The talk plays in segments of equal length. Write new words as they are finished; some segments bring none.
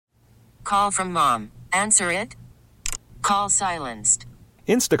Call from mom. Answer it. Call silenced.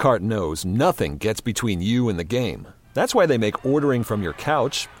 Instacart knows nothing gets between you and the game. That's why they make ordering from your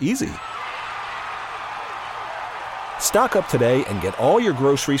couch easy. Stock up today and get all your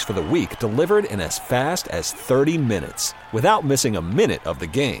groceries for the week delivered in as fast as 30 minutes without missing a minute of the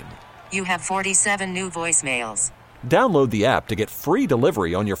game. You have 47 new voicemails. Download the app to get free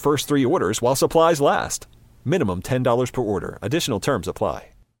delivery on your first 3 orders while supplies last. Minimum $10 per order. Additional terms apply.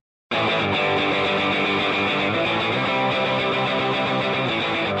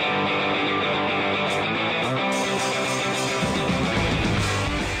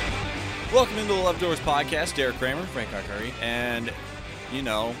 Welcome into the Leftovers Podcast. Derek Kramer, Frank Arcari, and, you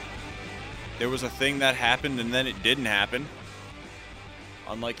know, there was a thing that happened and then it didn't happen.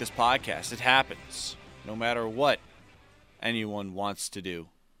 Unlike this podcast, it happens no matter what anyone wants to do.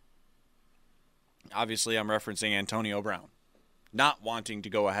 Obviously, I'm referencing Antonio Brown not wanting to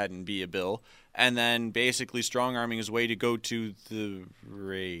go ahead and be a Bill, and then basically strong-arming his way to go to the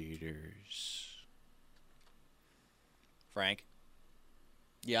Raiders. Frank?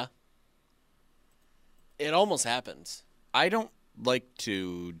 Yeah. It almost happens. I don't like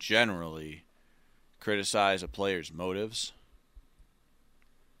to generally criticize a player's motives,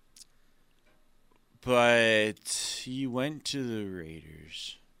 but he went to the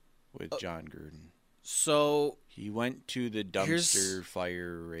Raiders with John Gruden. So He went to the dumpster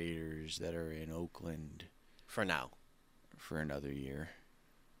fire Raiders that are in Oakland for now. for another year,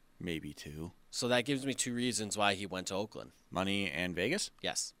 maybe 2. So that gives me 2 reasons why he went to Oakland. Money and Vegas?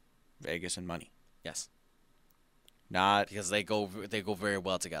 Yes. Vegas and money. Yes. Not. Because they go very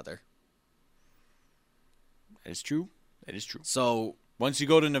well together. That is true. That is true. So Once you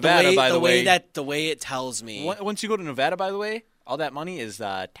go to Nevada, by the way. The way it tells me. Once you go to Nevada, by the way, all that money is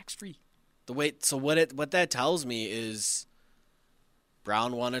tax-free. What that tells me is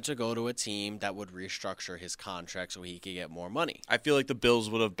Brown wanted to go to a team that would restructure his contract so he could get more money. I feel like the Bills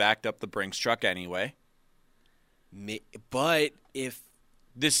would have backed up the Brinks truck anyway. But if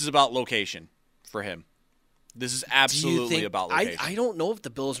This is about location for him. This is absolutely about location. I don't know if the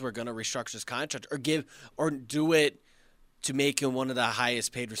Bills were going to restructure his contract or do it to make him one of the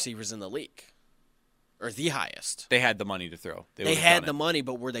highest paid receivers in the league. Or the highest. They had the money to throw. They had the money,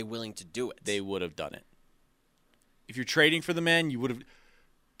 but were they willing to do it? They would have done it. If you're trading for the man, you would have.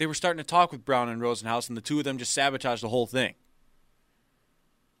 They were starting to talk with Brown and Rosenhaus, and the two of them just sabotaged the whole thing.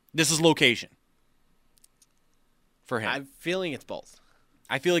 This is location for him. I'm feeling it's both.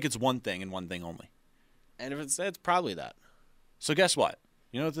 I feel like it's one thing and one thing only. And if it's probably that. So guess what?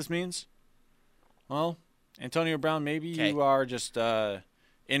 You know what this means? Well, Antonio Brown, maybe you are just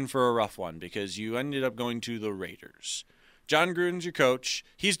in for a rough one because you ended up going to the Raiders. John Gruden's your coach.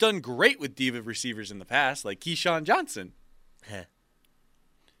 He's done great with diva receivers in the past, like Keyshawn Johnson.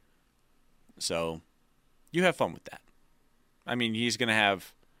 So you have fun with that. I mean, he's going to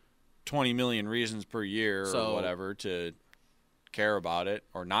have 20 million reasons per year or whatever to care about it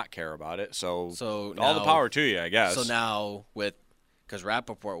or not care about it. So all the power to you, I guess. So now because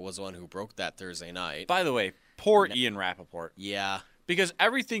Rappaport was the one who broke that Thursday night. By the way, poor Ian Rappaport. Yeah. Because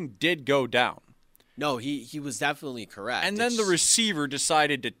everything did go down. No, he was definitely correct. And then the receiver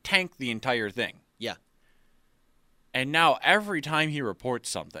decided to tank the entire thing. Yeah. And now every time he reports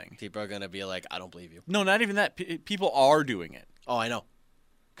something, people are going to be like, I don't believe you. No, not even that. People are doing it. Oh, I know.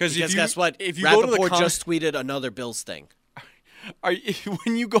 Because guess what? If you Rappaport go to the just tweeted another Bills thing.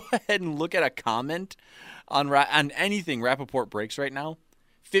 When you go ahead and look at a comment on anything Rappaport breaks right now,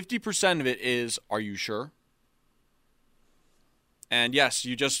 50% of it is, are you sure? And yes,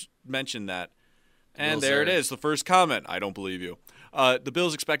 you just mentioned that. And there it is, the first comment. I don't believe you. The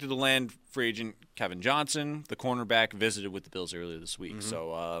Bills expected to land free agent Kevin Johnson. The cornerback visited with the Bills earlier this week. Mm-hmm.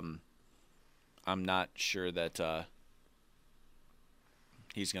 So I'm not sure that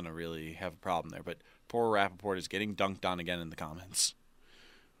he's going to really have a problem there. But poor Rappaport is getting dunked on again in the comments.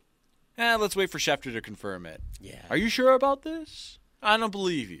 Let's wait for Schefter to confirm it. Yeah. Are you sure about this? I don't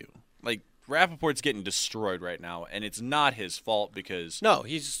believe you. Like, Rappaport's getting destroyed right now, and it's not his fault because... No,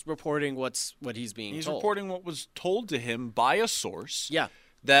 he's reporting what he's being told. He's reporting what was told to him by a source yeah.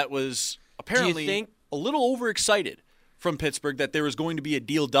 that was apparently a little overexcited from Pittsburgh that there was going to be a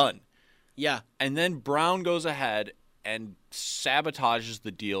deal done. Yeah. And then Brown goes ahead and sabotages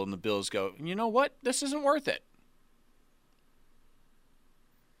the deal, and the Bills go, you know what? This isn't worth it.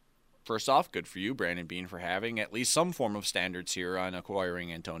 First off, good for you, Brandon Beane, for having at least some form of standards here on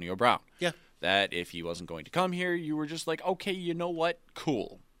acquiring Antonio Brown. Yeah. That if he wasn't going to come here, you were just like, okay, you know what?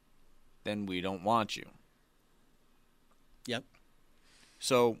 Cool. Then we don't want you. Yep.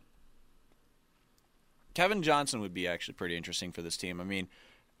 So, Kevin Johnson would be actually pretty interesting for this team. I mean,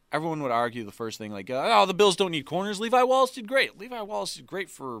 everyone would argue the first thing, like, oh, the Bills don't need corners. Levi Wallace did great. Levi Wallace did great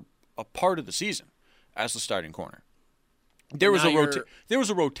for a part of the season as the starting corner. There was a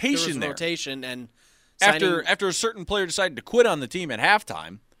rotation there. And after a certain player decided to quit on the team at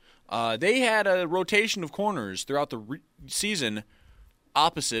halftime, they had a rotation of corners throughout the season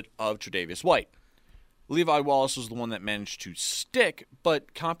opposite of Tre'Davious White. Levi Wallace was the one that managed to stick,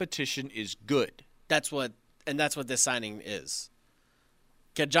 but competition is good. That's what this signing is.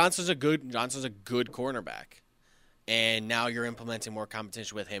 Johnson's a good cornerback. And now you're implementing more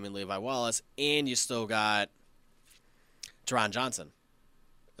competition with him and Levi Wallace, and you still got Taron Johnson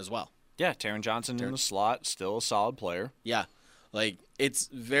as well. Yeah, Taron Johnson in the slot, still a solid player. Yeah. Like, it's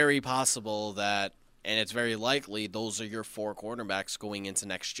very possible that, and it's very likely, those are your 4 cornerbacks going into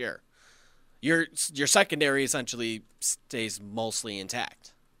next year. Your secondary essentially stays mostly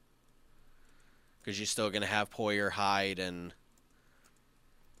intact. Because you're still going to have Poyer, Hyde, and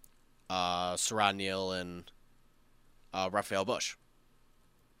Sarad Neal, and Raphael Bush.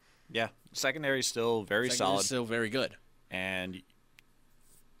 Yeah, secondary is still very solid. Still very good. And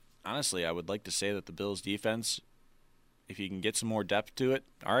honestly, I would like to say that the Bills' defense, if you can get some more depth to it,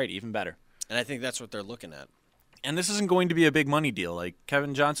 all right, even better. And I think that's what they're looking at. And this isn't going to be a big money deal. Like,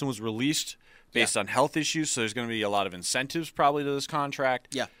 Kevin Johnson was released based on health issues, so there's going to be a lot of incentives probably to this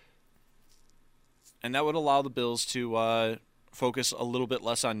contract. Yeah. And that would allow the Bills to focus a little bit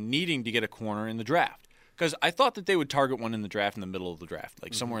less on needing to get a corner in the draft. Because I thought that they would target one in the draft in the middle of the draft,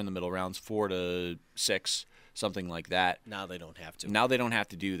 like somewhere in the middle rounds, 4 to 6, something like that. Now they don't have to. Now they don't have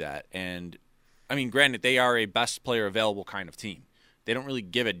to do that. And, I mean, granted, they are a best player available kind of team. They don't really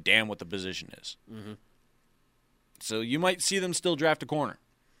give a damn what the position is. Mm-hmm. So you might see them still draft a corner.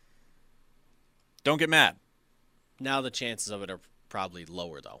 Don't get mad. Now the chances of it are probably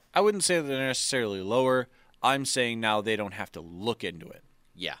lower, though. I wouldn't say that they're necessarily lower. I'm saying now they don't have to look into it.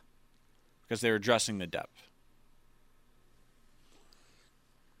 Yeah. Because they're addressing the depth.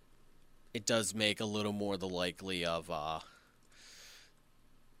 It does make a little more the likely of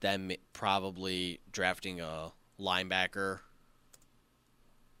them probably drafting a linebacker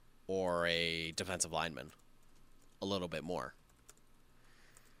or a defensive lineman a little bit more.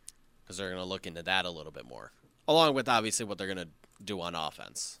 Because they're going to look into that a little bit more. Along with, obviously, what they're going to do on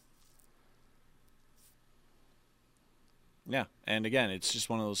offense. Yeah, and again, it's just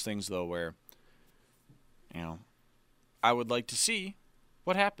one of those things, though, where, I would like to see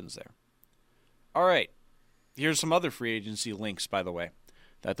what happens there. All right, here's some other free agency links, by the way,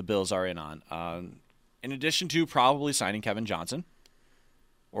 that the Bills are in on. In addition to probably signing Kevin Johnson,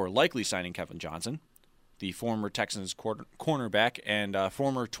 or likely signing Kevin Johnson, the former Texans cornerback and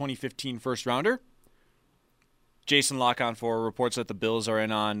former 2015 first-rounder, Jason Lock-On-4 reports that the Bills are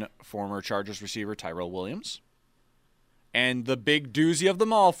in on former Chargers receiver Tyrell Williams. And the big doozy of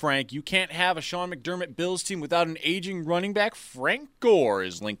them all, Frank, you can't have a Sean McDermott Bills team without an aging running back. Frank Gore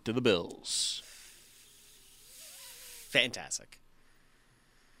is linked to the Bills. Fantastic.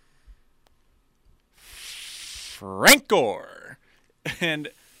 Frank Gore. And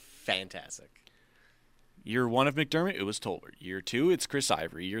fantastic. Year 1 of McDermott, it was Tolbert. Year 2, it's Chris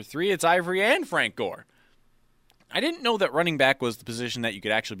Ivory. Year 3, it's Ivory and Frank Gore. I didn't know that running back was the position that you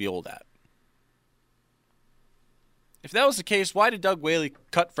could actually be old at. If that was the case, why did Doug Whaley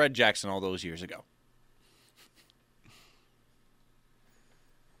cut Fred Jackson all those years ago?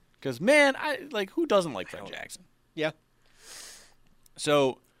 Because, man, who doesn't like Fred Jackson? Yeah.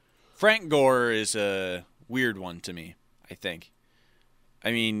 So, Frank Gore is a weird one to me, I think.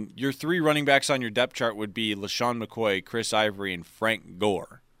 I mean, your 3 running backs on your depth chart would be LaShawn McCoy, Chris Ivory, and Frank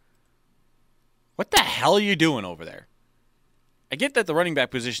Gore. What the hell are you doing over there? I get that the running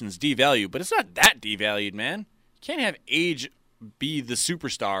back position is devalued, but it's not that devalued, man. You can't have age be the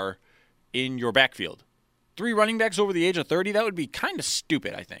superstar in your backfield. 3 running backs over the age of 30, that would be kind of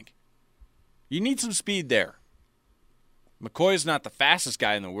stupid, I think. You need some speed there. McCoy's not the fastest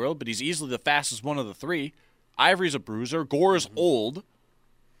guy in the world, but he's easily the fastest one of the 3. Ivory's a bruiser. Gore is old.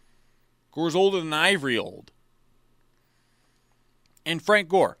 Gore's older than Ivory old. And Frank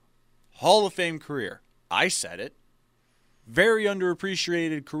Gore, Hall of Fame career. I said it. Very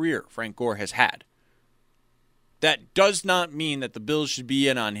underappreciated career Frank Gore has had. That does not mean that the Bills should be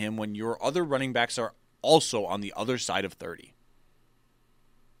in on him when your other running backs are also on the other side of 30.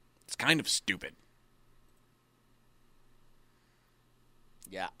 It's kind of stupid.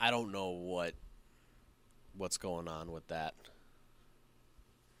 Yeah, I don't know what's going on with that.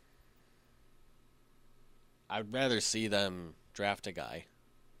 I'd rather see them draft a guy.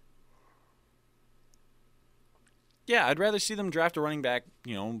 Yeah, I'd rather see them draft a running back,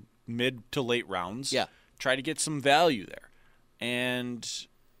 mid to late rounds. Yeah. Try to get some value there. And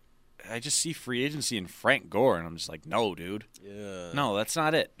I just see free agency in Frank Gore, and I'm just like, no, dude. Yeah. No, that's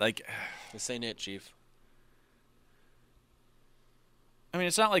not it. Like, This ain't it, Chief. I mean,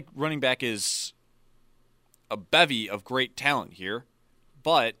 it's not like running back is a bevy of great talent here,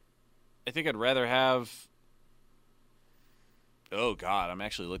 but I think I'd rather have. Oh God, I'm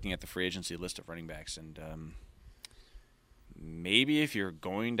actually looking at the free agency list of running backs, and maybe if you're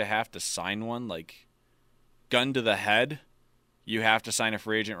going to have to sign one, like gun to the head, you have to sign a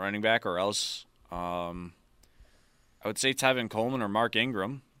free agent running back, or else I would say Tevin Coleman or Mark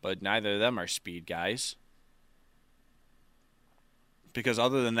Ingram, but neither of them are speed guys. Because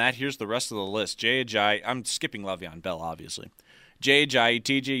other than that, here's the rest of the list. Jay Ajayi, I'm skipping Le'Veon Bell, obviously. Jay Ajayi,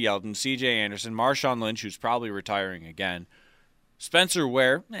 T.J. Yeldon, C.J. Anderson, Marshawn Lynch, who's probably retiring again, Spencer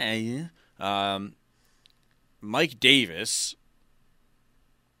Ware, Mike Davis,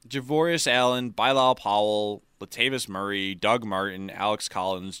 Javorius Allen, Bilal Powell, Latavius Murray, Doug Martin, Alex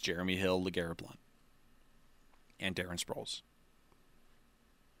Collins, Jeremy Hill, LeGarrette Blount, and Darren Sproles.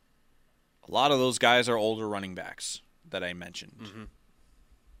 A lot of those guys are older running backs that I mentioned. Mm-hmm.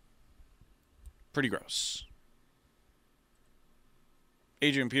 Pretty gross.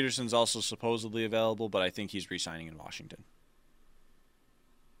 Adrian Peterson's also supposedly available, but I think he's re-signing in Washington.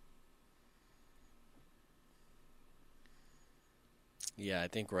 Yeah, I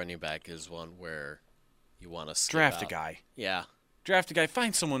think running back is one where you want to Draft a guy. Yeah. Draft a guy.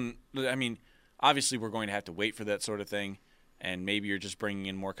 Find someone. I mean, obviously we're going to have to wait for that sort of thing, and maybe you're just bringing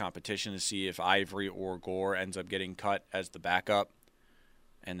in more competition to see if Ivory or Gore ends up getting cut as the backup,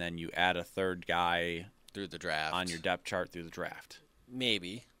 and then you add a third guy Through the draft. on your depth chart through the draft.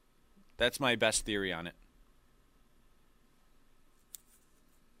 Maybe. That's my best theory on it.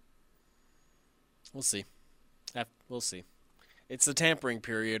 We'll see. We'll see. It's the tampering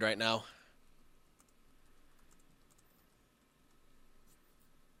period right now.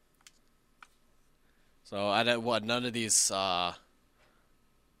 So none of these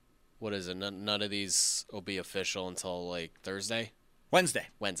what is it? None of these will be official until like Thursday? Wednesday.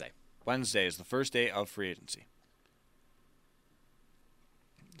 Wednesday is the first day of free agency.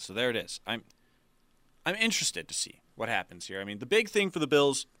 So there it is. I'm interested to see what happens here. I mean, the big thing for the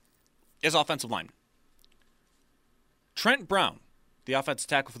Bills is offensive line. Trent Brown, the offensive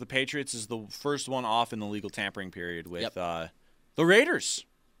tackle for the Patriots, is the first one off in the legal tampering period with the Raiders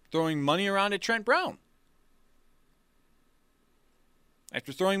throwing money around at Trent Brown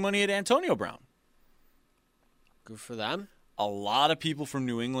after throwing money at Antonio Brown. Good for them. A lot of people from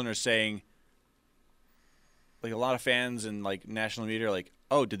New England are saying, like a lot of fans and like national media are like,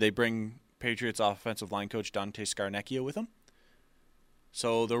 oh, did they bring Patriots offensive line coach Dante Scarnecchia with them?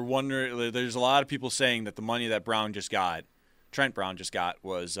 So they're wondering. There's a lot of people saying that the money that Trent Brown just got,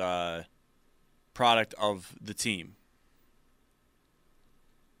 was product of the team,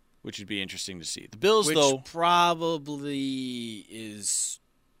 which would be interesting to see. The Bills, though, probably is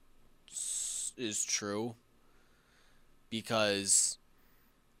true, because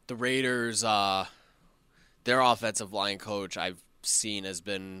the Raiders, their offensive line coach I've seen has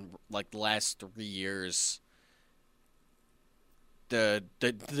been like the last 3 years.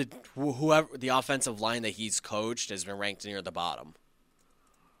 Whoever the offensive line that he's coached has been ranked near the bottom.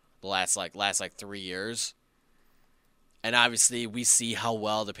 The last 3 years. And obviously we see how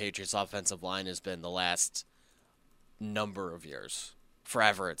well the Patriots offensive line has been the last number of years.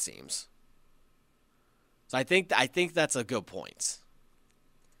 Forever, it seems. So I think that's a good point.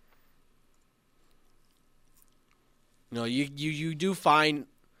 You know, you do find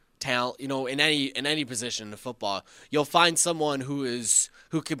talent, you know, in any position in football, you'll find someone who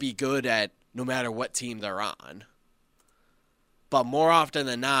could be good at no matter what team they're on. But more often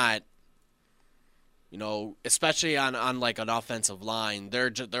than not, you know, especially on like an offensive line,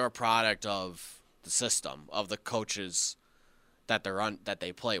 they're a product of the system, of the coaches that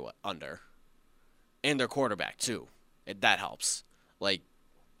they play under, and their quarterback too. That helps. Like,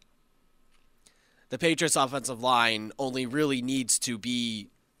 the Patriots offensive line only really needs to be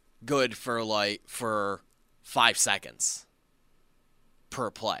good for 5 seconds per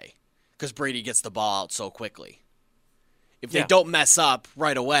play, because Brady gets the ball out so quickly. If they don't mess up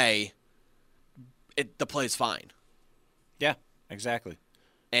right away, the play's fine. Yeah, exactly.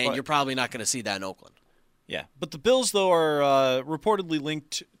 And you're probably not going to see that in Oakland. Yeah, but the Bills, though, are reportedly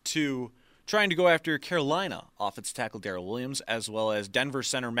linked to trying to go after Carolina offensive tackle Darrell Williams, as well as Denver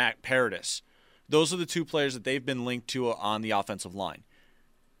center Matt Paradis. Those are the two players that they've been linked to on the offensive line.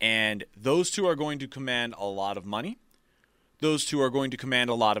 And those two are going to command a lot of money. Those two are going to command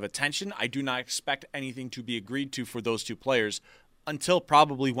a lot of attention. I do not expect anything to be agreed to for those two players until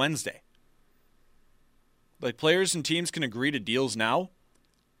probably Wednesday. Like, players and teams can agree to deals now,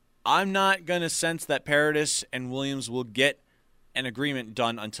 I'm not going to sense that Paradis and Williams will get an agreement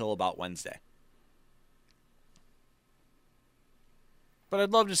done until about Wednesday. But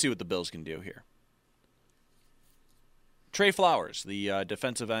I'd love to see what the Bills can do here. Trey Flowers, the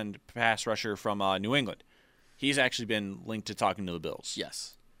defensive end pass rusher from New England. He's actually been linked to talking to the Bills.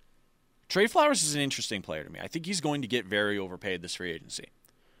 Yes. Trey Flowers is an interesting player to me. I think he's going to get very overpaid this free agency.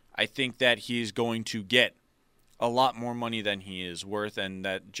 I think that he's going to get a lot more money than he is worth, and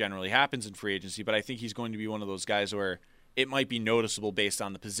that generally happens in free agency, but I think he's going to be one of those guys where it might be noticeable based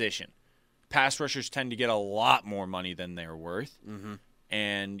on the position. Pass rushers tend to get a lot more money than they're worth,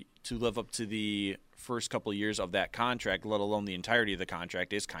 and to live up to the first couple of years of that contract, let alone the entirety of the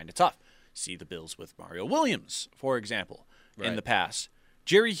contract, is kind of tough. See the Bills with Mario Williams, for example, in the past.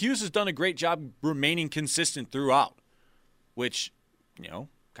 Jerry Hughes has done a great job remaining consistent throughout, which,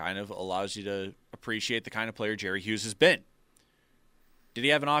 kind of allows you to appreciate the kind of player Jerry Hughes has been. Did he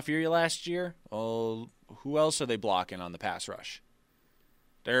have an off year last year? Oh, who else are they blocking on the pass rush?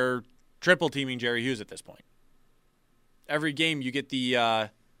 They're triple teaming Jerry Hughes at this point. Every game you get the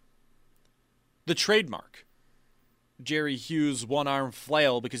trademark Jerry Hughes one-arm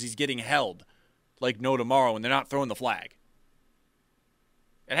flail because he's getting held like no tomorrow and they're not throwing the flag.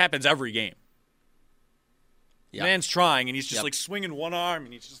 It happens every game. Yep. Man's trying, and he's just like swinging one arm,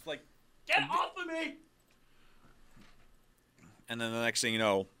 and he's just like, get off of me! And then the next thing you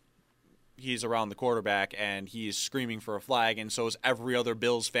know, he's around the quarterback, and he's screaming for a flag, and so is every other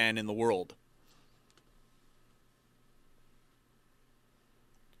Bills fan in the world.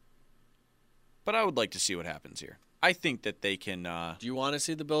 But I would like to see what happens here. I think that they can... Do you want to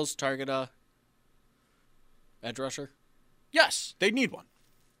see the Bills target a edge rusher? Yes, they need one.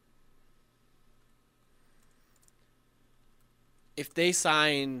 If they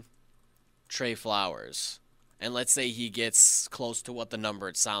sign Trey Flowers, and let's say he gets close to what the number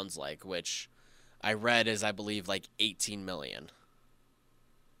it sounds like, which I read is, I believe, like $18 million.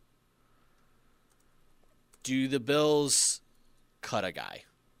 Do the Bills cut a guy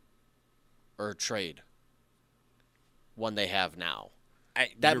or trade one they have now?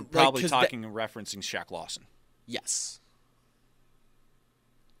 You're probably referencing Shaq Lawson. Yes.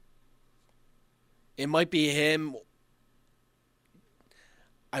 It might be him.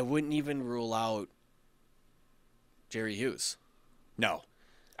 I wouldn't even rule out Jerry Hughes. No.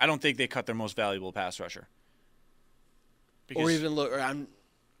 I don't think they cut their most valuable pass rusher. Or even look.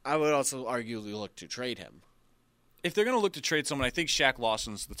 I would also arguably look to trade him. If they're going to look to trade someone, I think Shaq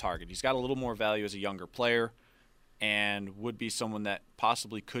Lawson's the target. He's got a little more value as a younger player and would be someone that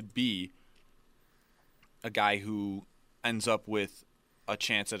possibly could be a guy who ends up with a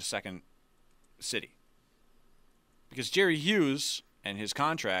chance at a second city. Because Jerry Hughes and his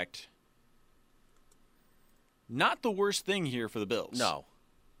contract, not the worst thing here for the Bills. No.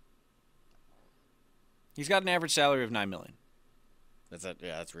 He's got an average salary of $9 million. That's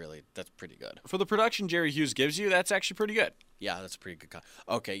pretty good. For the production Jerry Hughes gives you, that's actually pretty good. Yeah, that's a pretty good.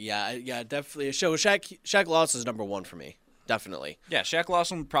 Okay, yeah, definitely. So Shaq Lawson is number one for me, definitely. Yeah, Shaq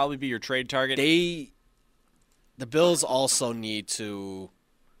Lawson would probably be your trade target. The Bills also need to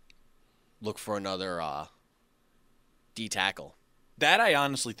look for another D tackle. That I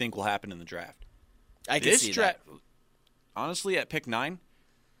honestly think will happen in the draft. I can see that. Honestly, at pick 9,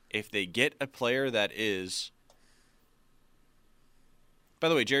 if they get a player that is... By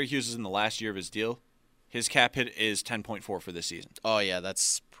the way, Jerry Hughes is in the last year of his deal. His cap hit is 10.4 for this season. Oh, yeah,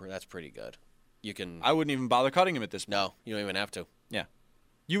 that's pretty good. I wouldn't even bother cutting him at this point. No, you don't even have to. Yeah.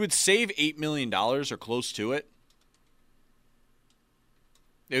 You would save $8 million or close to it.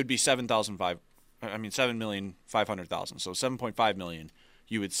 It would be $7,500,000. So $7.5 million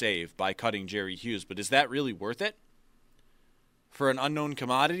you would save by cutting Jerry Hughes. But is that really worth it? For an unknown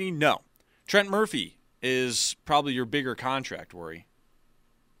commodity? No. Trent Murphy is probably your bigger contract worry.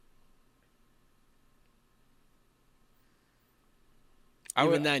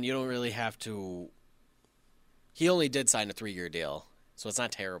 Even then, you don't really have to. He only did sign a 3-year deal, so it's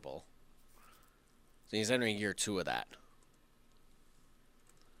not terrible. So he's entering year 2 of that.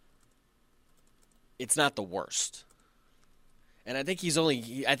 It's not the worst. And I think it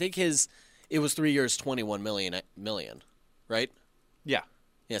was 3 years, $21 million, right? Yeah.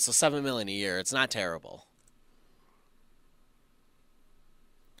 Yeah, so $7 million a year. It's not terrible.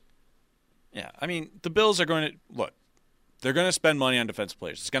 Yeah, I mean, the Bills are going to look. They're going to spend money on defensive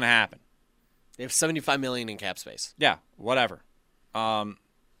players. It's going to happen. They have $75 million in cap space. Yeah, whatever.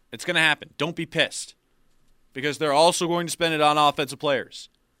 It's going to happen. Don't be pissed. Because they're also going to spend it on offensive players.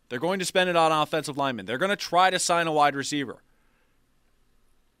 They're going to spend it on offensive linemen. They're going to try to sign a wide receiver.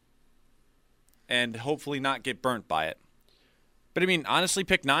 And hopefully not get burnt by it. But I mean, honestly,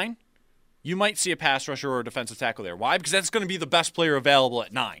 pick 9. You might see a pass rusher or a defensive tackle there. Why? Because that's going to be the best player available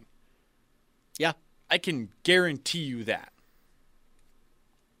at 9. Yeah. I can guarantee you that.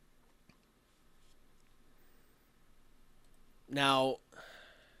 Now,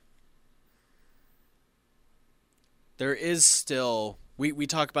 there is still... We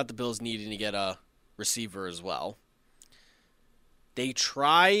talk about the Bills needing to get a receiver as well. They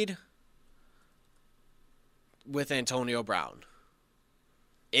tried with Antonio Brown.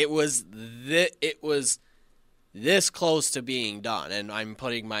 It was this close to being done, and I'm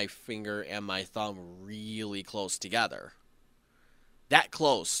putting my finger and my thumb really close together. That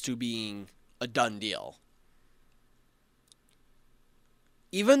close to being a done deal.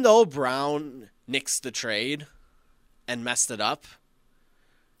 Even though Brown nixed the trade and messed it up,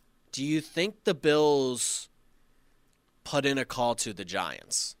 do you think the Bills put in a call to the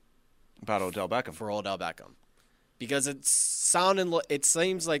Giants About Odell Beckham. for Odell Beckham? Because it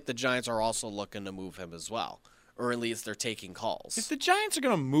seems like the Giants are also looking to move him as well, or at least they're taking calls. If the Giants are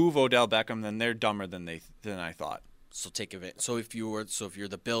going to move Odell Beckham, then they're dumber than I thought. So take it. So if you're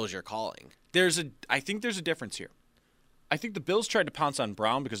the Bills, you're calling. I think there's a difference here. I think the Bills tried to pounce on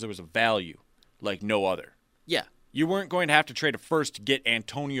Brown because there was a value like no other. Yeah. You weren't going to have to trade a first to get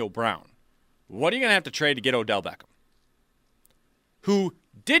Antonio Brown. What are you going to have to trade to get Odell Beckham? Who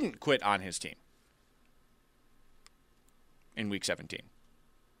didn't quit on his team in Week 17.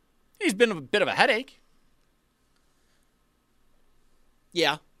 He's been a bit of a headache.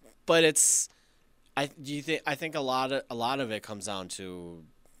 Yeah, but it's. I think a lot of it comes down to.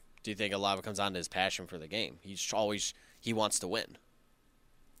 Do you think a lot of it comes down to his passion for the game? He wants to win.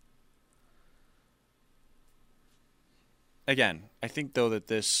 Again, I think though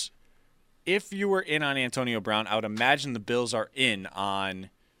that if you were in on Antonio Brown, I would imagine the Bills are in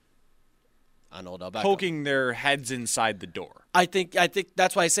on Odell Beckham. poking their heads inside the door. I think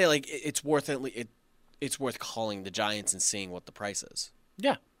that's why I say like it's worth calling the Giants and seeing what the price is.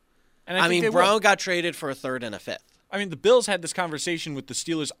 Yeah. And I mean, Brown got traded for a third and a fifth. I mean, the Bills had this conversation with the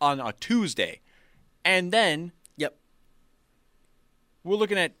Steelers on a Tuesday. And then Yep. we're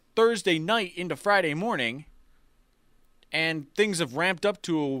looking at Thursday night into Friday morning, and things have ramped up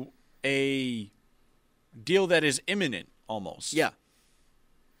to a deal that is imminent almost. Yeah.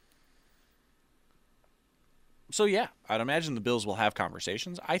 So, yeah, I'd imagine the Bills will have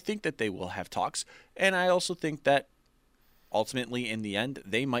conversations. I think that they will have talks. And I also think that ultimately, in the end,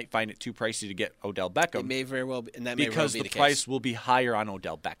 they might find it too pricey to get Odell Beckham. It may very well be, and that because may well be the the price case. will be higher on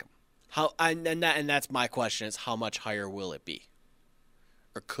Odell Beckham. And that's my question: is how much higher will it be,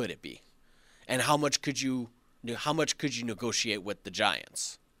 or could it be, and how much could you negotiate with the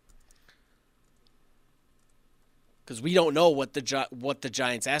Giants? Because we don't know what the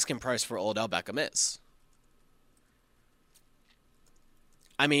Giants' asking price for Odell Beckham is.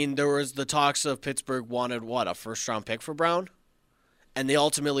 I mean, there was the talks of Pittsburgh wanted a first-round pick for Brown, and they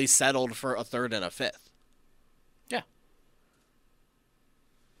ultimately settled for a third and a fifth. Yeah.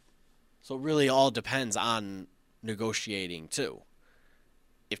 So it really all depends on negotiating too.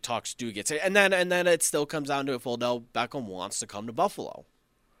 If talks do get and then it still comes down to if Odell Beckham wants to come to Buffalo.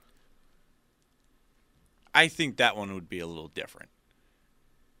 I think that one would be a little different.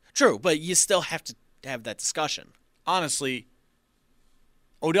 True, but you still have to have that discussion. Honestly,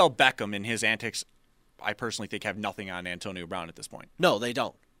 Odell Beckham and his antics, I personally think, have nothing on Antonio Brown at this point. No, they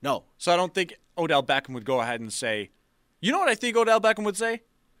don't. No. So I don't think Odell Beckham would go ahead and say, you know what I think Odell Beckham would say?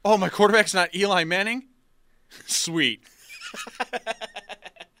 Oh, my quarterback's not Eli Manning? Sweet.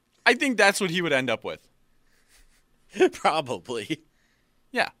 I think that's what he would end up with. Probably.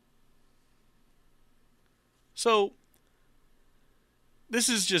 Yeah. So this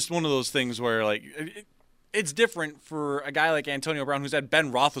is just one of those things where, like, it's different for a guy like Antonio Brown who's had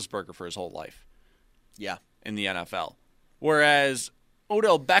Ben Roethlisberger for his whole life. Yeah. In the NFL. Whereas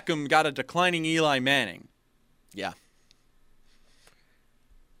Odell Beckham got a declining Eli Manning. Yeah.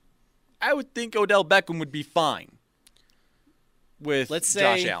 I would think Odell Beckham would be fine with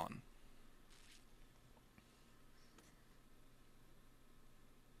Josh Allen.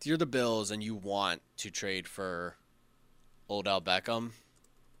 If you're the Bills and you want to trade for Odell Beckham,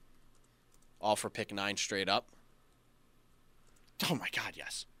 offer pick 9 straight up. Oh, my God,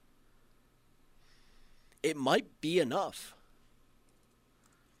 yes. It might be enough.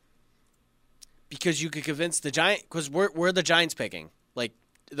 Because you could convince the Giants, because we're the Giants picking. Like,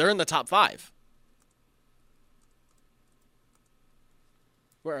 they're in the top 5.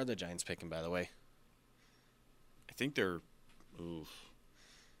 Where are the Giants picking, by the way? I think they're...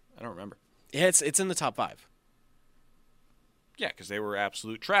 I don't remember. Yeah, it's in the top 5. Yeah, because they were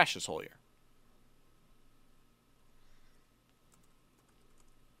absolute trash this whole year.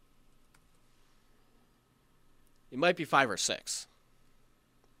 It might be 5 or 6.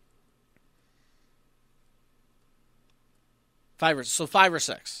 5 or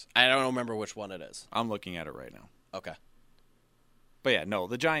 6. I don't remember which one it is. I'm looking at it right now. Okay. But yeah, no,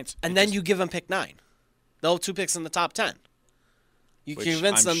 the Giants. And then you give them pick 9. They'll have 2 picks in the top 10. You which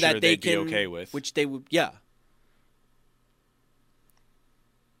convince I'm them sure that they they'd can. be okay with. Which they would, yeah.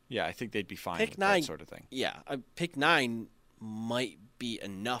 Yeah, I think they'd be fine Pick with 9, that sort of thing. Yeah, pick 9 might be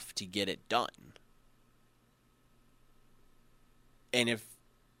enough to get it done. And if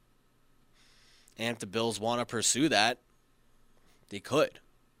the Bills want to pursue that, they could.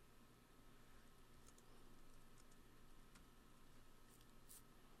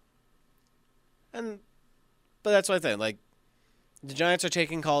 But that's what I think. Like, the Giants are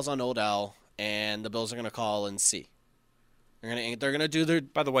taking calls on Odell, and the Bills are going to call and see. They're gonna do their.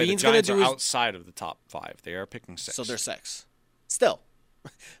 By the way, the Giants are outside of the top 5. They are picking 6. So they're 6. Still,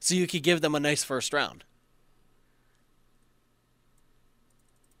 so you could give them a nice first round.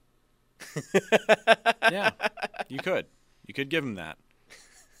 Yeah, you could. You could give them that.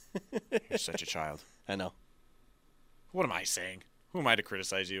 You're such a child. I know. What am I saying? Who am I to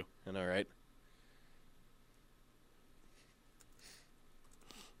criticize you? I know, right?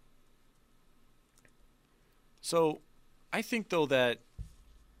 So, I think, though, that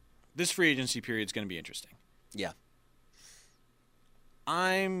this free agency period is going to be interesting. Yeah.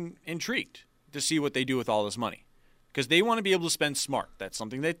 I'm intrigued to see what they do with all this money because they want to be able to spend smart. That's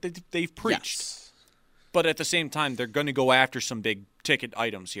something that they've preached. Yes. But at the same time, they're going to go after some big ticket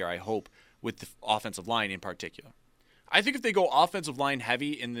items here, I hope, with the offensive line in particular. I think if they go offensive line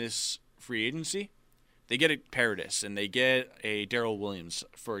heavy in this free agency, they get a Paradis and they get a Darrell Williams,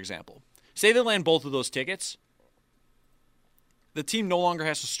 for example. Say they land both of those tickets, the team no longer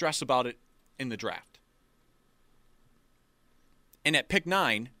has to stress about it in the draft. And at pick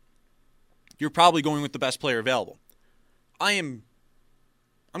 9, you're probably going with the best player available. I'm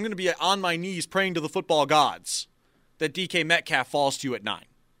going to be on my knees praying to the football gods that DK Metcalf falls to you at 9.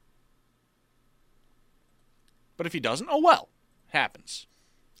 But if he doesn't, oh well, happens.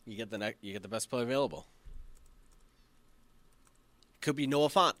 You get the best player available. Could be Noah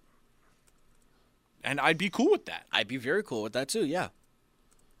Fant. And I'd be cool with that. I'd be very cool with that too, yeah.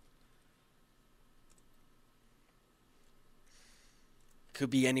 Could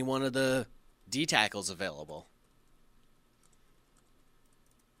be any one of the D tackles available.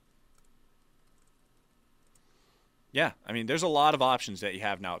 Yeah, I mean, there's a lot of options that you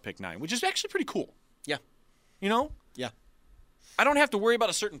have now at pick 9, which is actually pretty cool. Yeah. You know? Yeah. I don't have to worry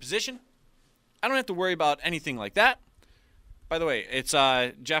about a certain position. I don't have to worry about anything like that. By the way, it's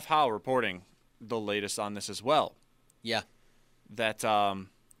Jeff Howe reporting the latest on this as well. Yeah. That the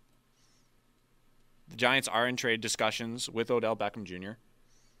Giants are in trade discussions with Odell Beckham Jr.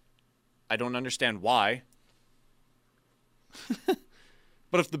 I don't understand why.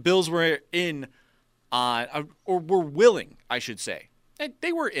 But if the Bills were in on, or were willing, I should say,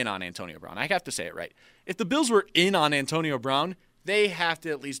 they were in on Antonio Brown. I have to say it right. If the Bills were in on Antonio Brown, they have to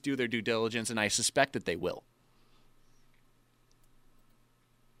at least do their due diligence, and I suspect that they will.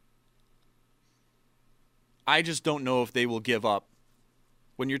 I just don't know if they will give up.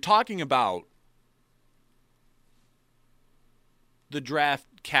 When you're talking about the draft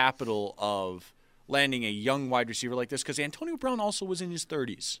capital of landing a young wide receiver like this, because Antonio Brown also was in his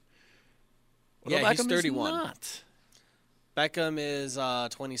 30s. Yeah, he's 31. Is not. Beckham is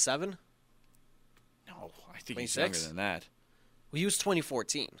 27. No, I think 26? he's younger than that. Well, he was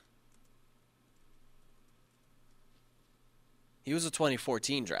 2014. He was a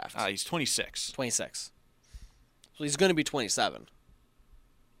 2014 draft. He's 26. 26. So he's going to be 27.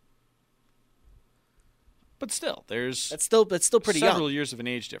 But still, there's That's still pretty young. several years of an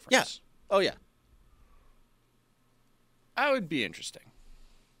age difference. Yeah. Oh yeah. That would be interesting.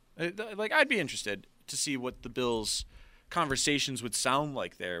 I'd be interested to see what the Bills' conversations would sound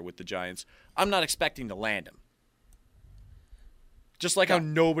like there with the Giants. I'm not expecting to land him. Just like how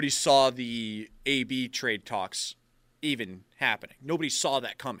nobody saw the AB trade talks even happening. Nobody saw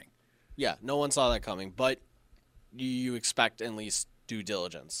that coming. Yeah, no one saw that coming, but you expect at least due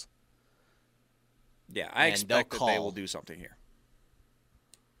diligence. Yeah, I expect that they will do something here.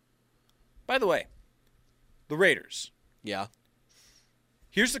 By the way, the Raiders. Yeah.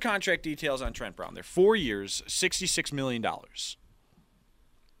 Here's the contract details on Trent Brown. They're 4 years, $66 million.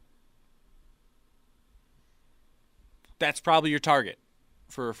 That's probably your target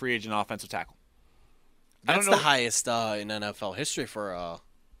for a free agent offensive tackle. That's the highest in NFL history for a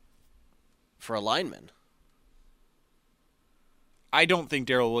lineman. I don't think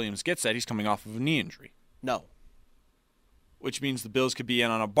Darrell Williams gets that. He's coming off of a knee injury. No. Which means the Bills could be in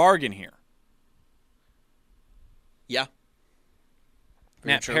on a bargain here. Yeah.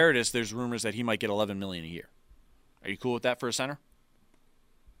 Matt true. Paradis, there's rumors that he might get $11 million a year. Are you cool with that for a center?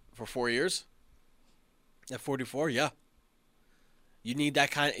 For 4 years? At 44, yeah. You need that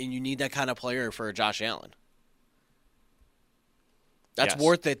kind of player for Josh Allen. That's Yes.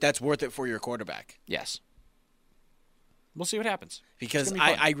 worth it. That's worth it for your quarterback. Yes. We'll see what happens. Because It's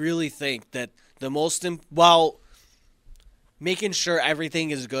gonna be fun. I really think that while making sure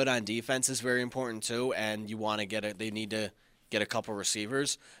everything is good on defense is very important too, and you want to they need to get a couple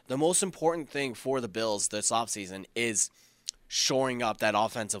receivers. The most important thing for the Bills this offseason is shoring up that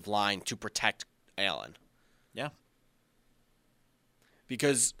offensive line to protect Allen. Yeah.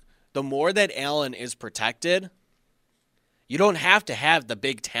 Because the more that Allen is protected, you don't have to have the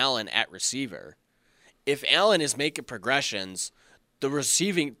big talent at receiver. If Allen is making progressions,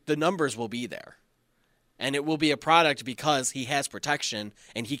 the numbers will be there. And it will be a product because he has protection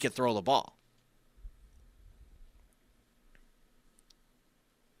and he can throw the ball.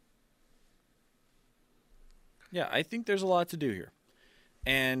 Yeah, I think there's a lot to do here.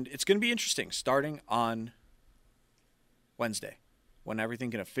 And it's going to be interesting starting on Wednesday when everything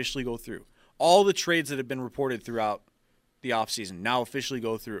can officially go through. All the trades that have been reported throughout the offseason now officially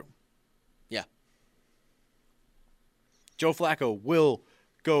go through. Yeah. Joe Flacco will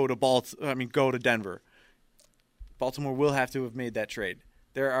go to Denver. Baltimore will have to have made that trade.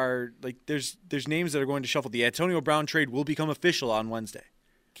 There's names that are going to shuffle. The Antonio Brown trade will become official on Wednesday.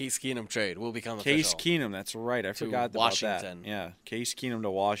 Case Keenum trade will become Case official. Keenum, that's right. I forgot Washington. about that. Yeah, Case Keenum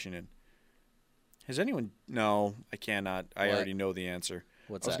to Washington. Has anyone? No, I cannot. I What? already know the answer.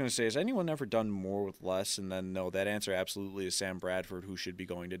 What's I was that? going to say, has anyone ever done more with less? And then, no, that answer absolutely is Sam Bradford, who should be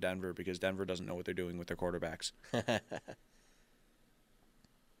going to Denver because Denver doesn't know what they're doing with their quarterbacks.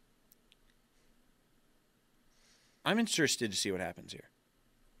 I'm interested to see what happens here.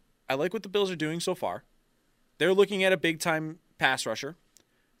 I like what the Bills are doing so far. They're looking at a big-time pass rusher.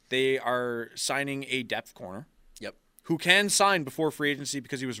 They are signing a depth corner. Yep. Who can sign before free agency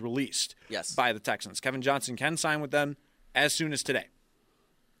because he was released Yes. by the Texans. Kevin Johnson can sign with them as soon as today,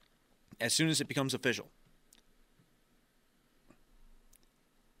 as soon as it becomes official.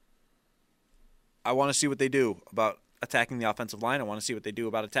 I want to see what they do about attacking the offensive line. I want to see what they do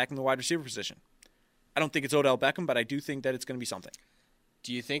about attacking the wide receiver position. I don't think it's Odell Beckham, but I do think that it's going to be something.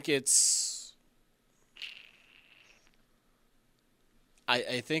 Do you think it's...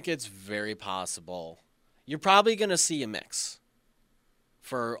 I think it's very possible. You're probably going to see a mix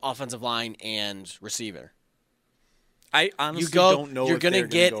for offensive line and receiver. I honestly don't know. You're if going to they're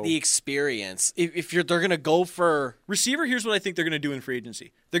get go. the experience. If they're going to go for Receiver, here's what I think they're going to do in free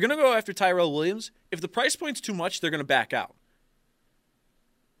agency. They're going to go after Tyrell Williams. If the price point's too much, they're going to back out.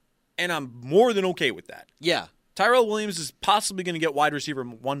 And I'm more than okay with that. yeah. Tyrell Williams is possibly going to get wide receiver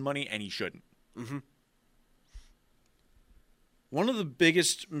one money, and he shouldn't. Mm-hmm. One of the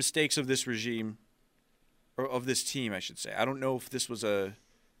biggest mistakes of this regime, or of this team, I should say, I don't know if this was a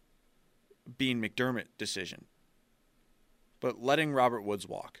Bean McDermott decision, but letting Robert Woods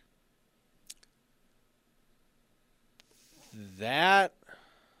walk. That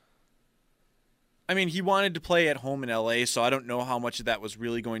I mean, he wanted to play at home in L.A., so I don't know how much of that was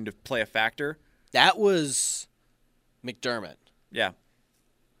really going to play a factor. was McDermott. Yeah,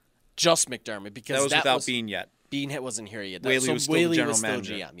 Just McDermott because that was without Bean yet. Bean wasn't here yet. Whaley was still the general was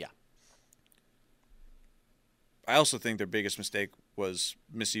manager. GM, yeah. I also think their biggest mistake was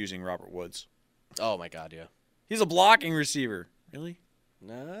misusing Robert Woods. Oh my God, yeah. He's a blocking receiver. Really?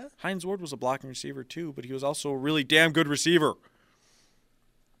 Nah. Hines Ward was a blocking receiver too, but he was also a really damn good receiver.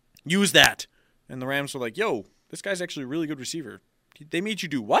 Use that. And the Rams were like, yo, this guy's actually a really good receiver. They made you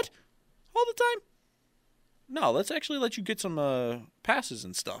do what? All the time? No, let's actually let you get some passes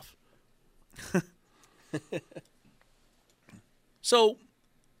and stuff. So,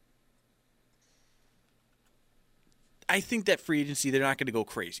 I think that free agency, they're not going to go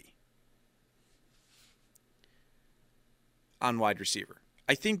crazy on wide receiver.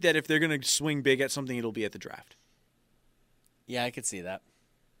 I think that if they're going to swing big at something, it'll be at the draft. Yeah, I could see that.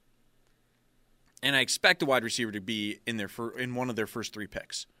 And I expect the wide receiver to be in one of their first 3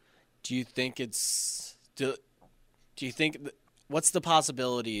 picks. Do you think it's do you think what's the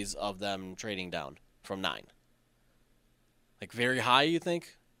possibilities of them trading down from 9? Like very high, you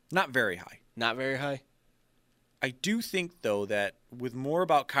think? Not very high. Not very high? I do think, though, that with more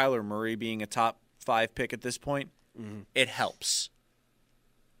about Kyler Murray being a top 5 pick at this point, it helps.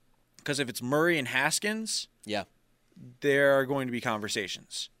 Because if it's Murray and Haskins, Yeah. there are going to be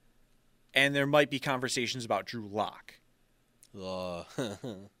conversations. And there might be conversations about Drew Lock.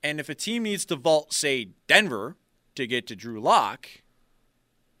 And if a team needs to vault, say, Denver to get to Drew Lock,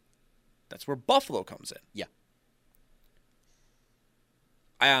 that's where Buffalo comes in. Yeah.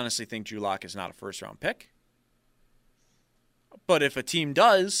 I honestly think Drew Lock is not a first-round pick. But if a team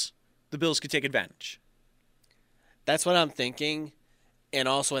does, the Bills could take advantage. That's what I'm thinking. And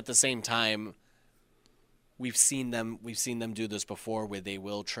also at the same time, we've seen them do this before where they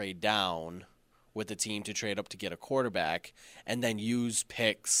will trade down with the team to trade up to get a quarterback and then use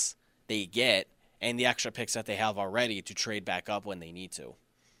picks they get and the extra picks that they have already to trade back up when they need to.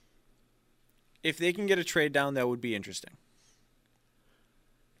 If they can get a trade down, that would be interesting.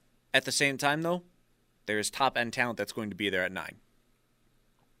 At the same time, though, there's top-end talent that's going to be there at 9.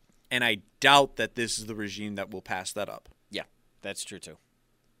 And I doubt that this is the regime that will pass that up. Yeah, that's true too.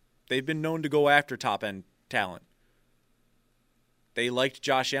 They've been known to go after top-end talent. They liked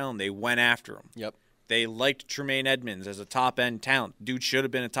Josh Allen. They went after him. Yep. They liked Tremaine Edmonds as a top-end talent. Dude should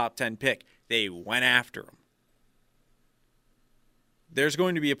have been a top 10 pick. They went after him. There's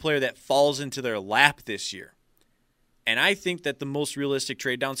going to be a player that falls into their lap this year. And I think that the most realistic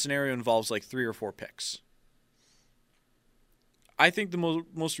trade down scenario involves like 3 or 4 picks. I think the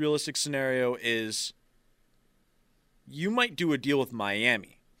most realistic scenario is you might do a deal with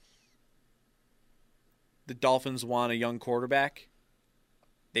Miami. The Dolphins want a young quarterback.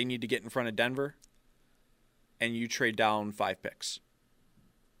 They need to get in front of Denver. And you trade down 5 picks.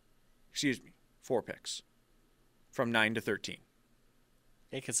 4 picks. From 9 to 13.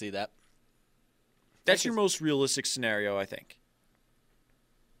 I can see that. That's your most realistic scenario, I think.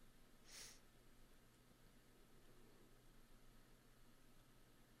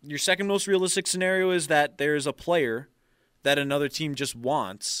 Your second most realistic scenario is that there's a player that another team just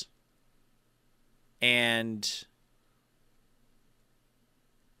wants, and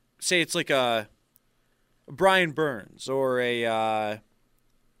say it's like a Brian Burns or a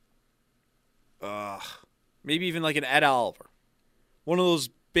maybe even like an Ed Oliver. One of those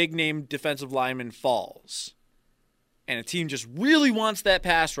big-name defensive linemen falls, and a team just really wants that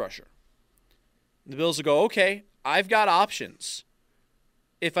pass rusher. The Bills will go, okay, I've got options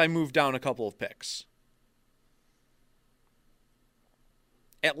if I move down a couple of picks.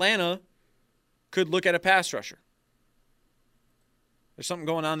 Atlanta could look at a pass rusher. There's something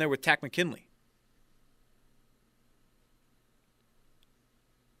going on there with Takk McKinley.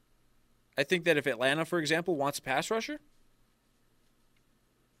 I think that if Atlanta, for example, wants a pass rusher,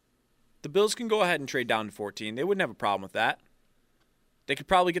 the Bills can go ahead and trade down to 14. They wouldn't have a problem with that. They could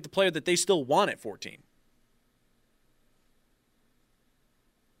probably get the player that they still want at 14.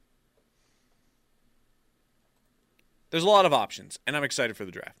 There's a lot of options, and I'm excited for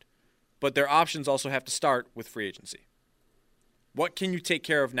the draft. But their options also have to start with free agency. What can you take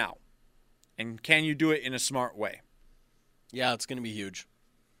care of now? And can you do it in a smart way? Yeah, it's going to be huge.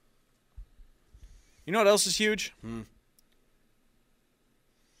 You know what else is huge? The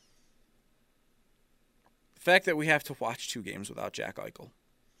fact that we have to watch 2 games without Jack Eichel.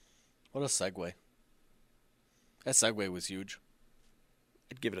 What a segue. That segue was huge.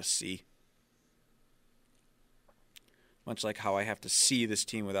 I'd give it a C. Much like how I have to see this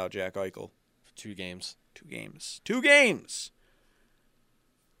team without Jack Eichel. 2 games. 2 games. 2 games!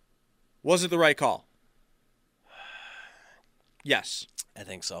 Was it the right call? Yes. I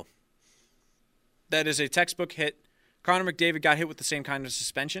think so. That is a textbook hit. Connor McDavid got hit with the same kind of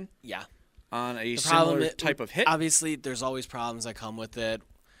suspension. Yeah. On a similar type of hit. Obviously, there's always problems that come with it.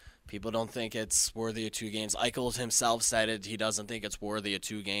 People don't think it's worthy of 2 games. Eichel himself said it. He doesn't think it's worthy of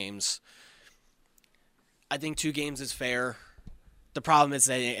 2 games. I think 2 games is fair. The problem is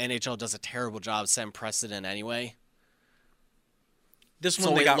that NHL does a terrible job setting precedent anyway. This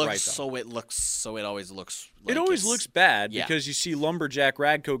one they got right, though. So it always looks like it always looks bad yeah. Because you see lumberjack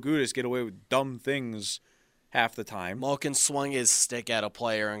Radko Gudas get away with dumb things half the time. Malkin swung his stick at a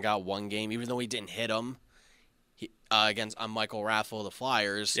player and got 1 game, even though he didn't hit him. On Michael Raffle of the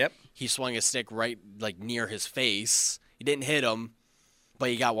Flyers. Yep. He swung his stick right near his face. He didn't hit him, but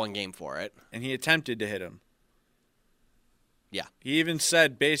he got 1 game for it. And he attempted to hit him. Yeah. He even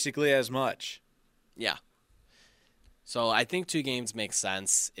said basically as much. Yeah. So I think 2 games makes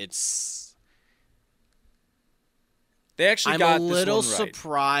sense. They actually I'm got a little this one right.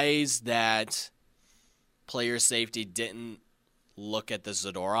 surprised that player safety didn't look at the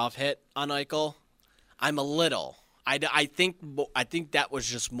Zadorov hit on Eichel. I'm a little. I think that was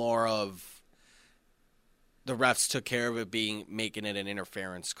just more of the refs took care of it making it an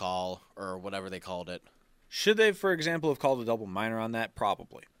interference call or whatever they called it. Should they, for example, have called a double minor on that?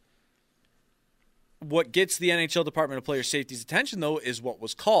 Probably. What gets the NHL Department of Player Safety's attention, though, is what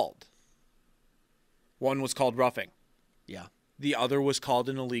was called. One was called roughing. Yeah. The other was called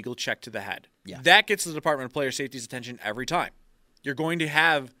an illegal check to the head. Yeah. That gets the Department of Player Safety's attention every time. You're going to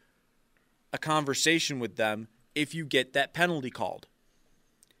have a conversation with them if you get that penalty called.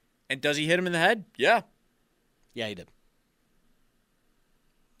 And does he hit him in the head? Yeah. Yeah, he did.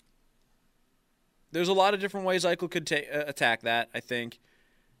 There's a lot of different ways Eichel could attack that, I think.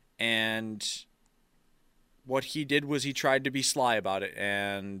 And what he did was he tried to be sly about it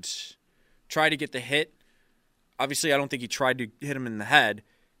and try to get the hit. Obviously, I don't think he tried to hit him in the head.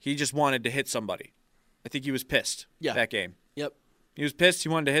 He just wanted to hit somebody. I think he was pissed that game. Yep. He was pissed. He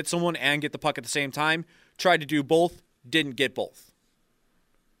wanted to hit someone and get the puck at the same time. Tried to do both. Didn't get both.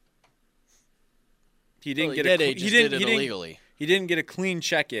 He didn't did it illegally. He didn't get a clean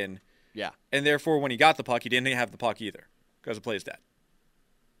check in. Yeah. And therefore, when he got the puck, he didn't have the puck either because the play's dead.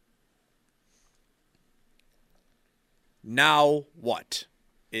 Now what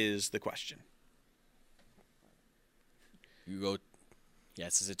is the question? You go,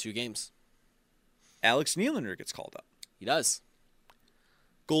 yes, is it 2 games? Alex Nylander gets called up. He does.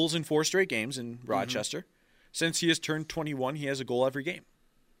 Goals in 4 straight games in Rochester. Since he has turned 21, he has a goal every game.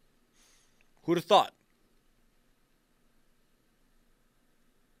 Who'd have thought?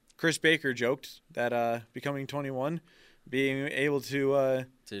 Chris Baker joked that becoming 21, being able to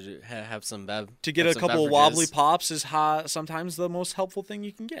have some to get a couple of wobbly pops is sometimes the most helpful thing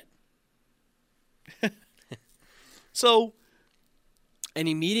you can get. So, and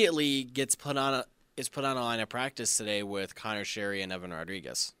immediately is put on a line of practice today with Connor Sherry and Evan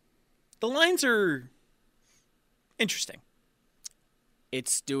Rodriguez. The lines are interesting.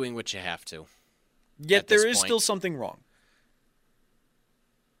 It's doing what you have to. Yet there is still something wrong.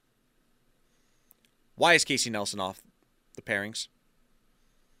 Why is Casey Nelson off the pairings?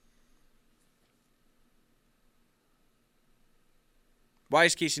 Why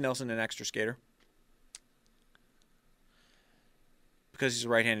is Casey Nelson an extra skater? Because he's a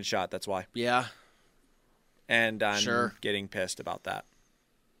right-handed shot, that's why. Yeah. And I'm getting pissed about that.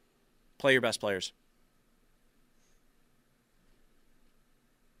 Play your best players.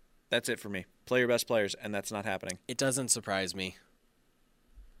 That's it for me. Play your best players, and that's not happening. It doesn't surprise me.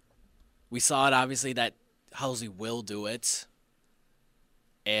 We saw it, obviously, that Halsey will do it.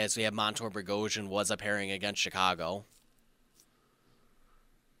 As we have Montour Bogosian was a pairing against Chicago.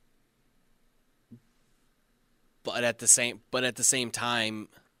 But at the same time,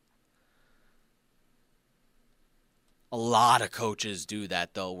 a lot of coaches do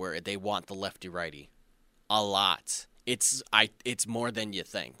that though, where they want the lefty righty. A lot. It's more than you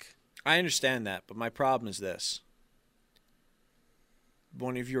think. I understand that, but my problem is this.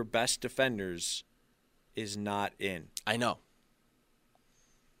 One of your best defenders is not in. I know.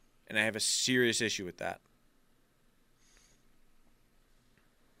 And I have a serious issue with that.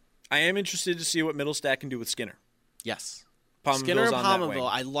 I am interested to see what Middlestat can do with Skinner. Yes. Skinner and Pominville,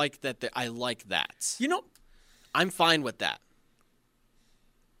 I like that. I like that. You know, I'm fine with that.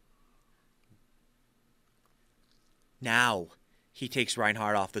 Now he takes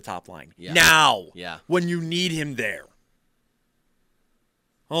Reinhart off the top line. Yeah. Now. Yeah. When you need him there.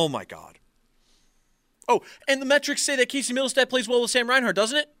 Oh, my God. Oh, and the metrics say that Casey Middlestat plays well with Sam Reinhart,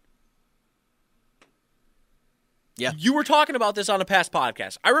 doesn't it? Yeah. You were talking about this on a past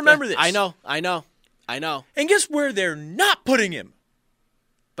podcast. I remember this. I know. And guess where they're not putting him?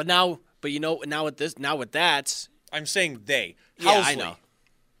 But now with that, I'm saying they. Yeah, I know.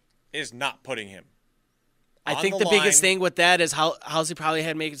 Is not putting him. I think the biggest thing with that is how's he probably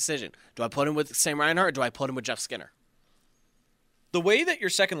had to make a decision. Do I put him with Sam Reinhart or do I put him with Jeff Skinner? The way that your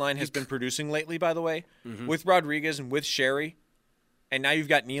second line has been producing lately, by the way, with Rodriguez and with Sherry, and now you've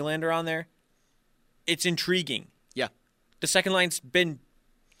got Nylander on there, it's intriguing. Yeah. The second line's been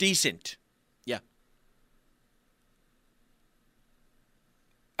decent. Yeah.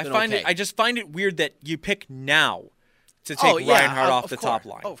 I just find it weird that you pick now to take Reinhart off the top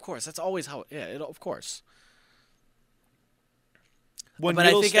line. Oh, of course. That's always how. Yeah, of course. When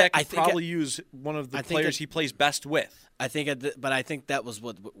Middlestat could probably use one of the players he plays best with. I think that was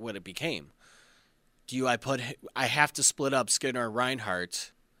what it became. I have to split up Skinner and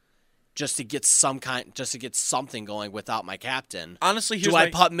Reinhart just to get something going without my captain. Honestly, do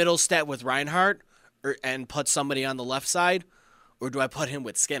I put Middlestat with Reinhart and put somebody on the left side, or do I put him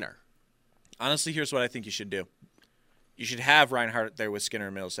with Skinner? Honestly, here's what I think you should do. You should have Reinhart there with Skinner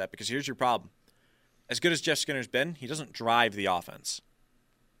and Middlestat, because here's your problem. As good as Jeff Skinner's been, he doesn't drive the offense.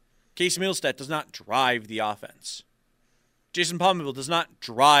 Casey Middlestat does not drive the offense. Jason Pominville does not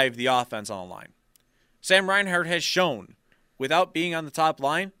drive the offense on the line. Sam Reinhart has shown, without being on the top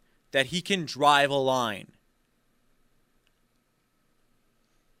line, that he can drive a line.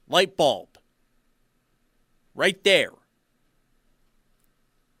 Light bulb. Right there.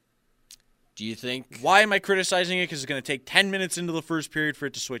 Do you think... Why am I criticizing it? Because it's going to take 10 minutes into the first period for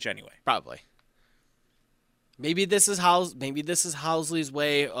it to switch anyway. Probably. Maybe this is Housley's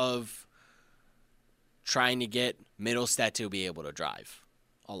way of trying to get Middlestat to be able to drive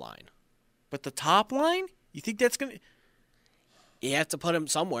a line. But the top line? You think that's going to... You have to put him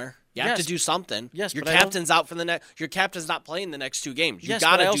somewhere. You have to do something. Yes, your but captain's out for the next. Your captain's not playing the next 2 games. Yes,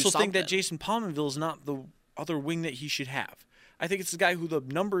 gotta but I do also something. think that Jason Pominville is not the other wing that he should have. I think it's the guy who the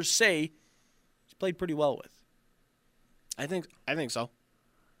numbers say he's played pretty well with. I think so.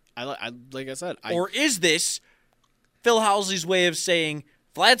 Like I said. Or is this Phil Housley's way of saying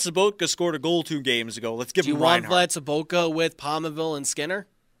Vlad Sobotka scored a goal 2 games ago? Let's give him Reinhart. Do you want Vlad Sobotka with Pominville and Skinner?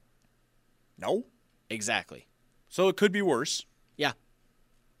 No. Exactly. So it could be worse. Yeah.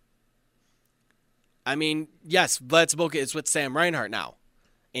 I mean, yes, Vlad Sobotka is with Sam Reinhart now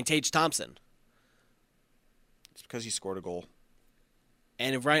and Tage Thompson. It's because he scored a goal.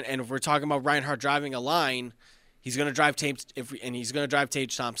 And if we're talking about Reinhart driving a line, he's going to drive he's going to drive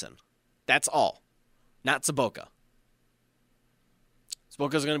Tage Thompson. That's all. Not Sobotka.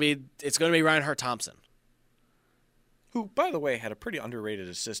 Sobotka's going to be Reinhart Thompson. Who, by the way, had a pretty underrated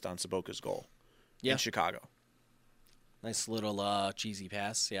assist on Sobotka's goal in Chicago. Nice little cheesy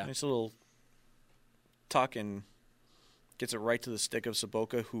pass, yeah. Nice little tuck and gets it right to the stick of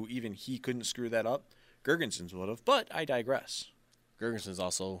Sobotka, who even he couldn't screw that up. Girgensons would have, but I digress. Girgensons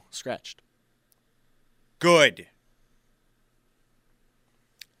also scratched. Good.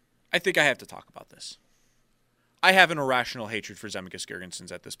 I think I have to talk about this. I have an irrational hatred for Zemgus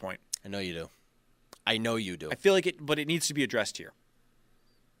Girgensons at this point. I know you do. I feel like it, but it needs to be addressed here.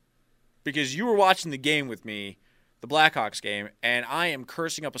 Because you were watching the game with me, the Blackhawks game, and I am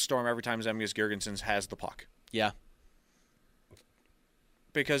cursing up a storm every time Zemgus Girgensons has the puck. Yeah.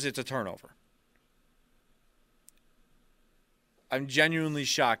 Because it's a turnover. I'm genuinely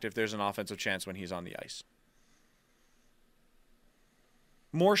shocked if there's an offensive chance when he's on the ice.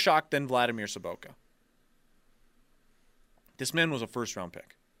 More shocked than Vladimir Sobotka. This man was a first-round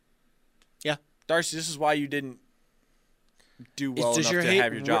pick. Yeah. Darcy, this is why you didn't do well enough to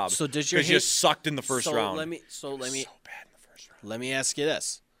have your job. So does your hate... Because you sucked in the first round. Let me so bad in the first round. Let me ask you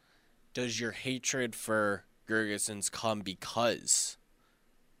this. Does your hatred for Girgensons come because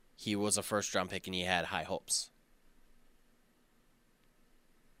he was a first-round pick and he had high hopes?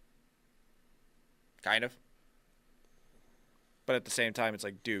 Kind of. But at the same time, it's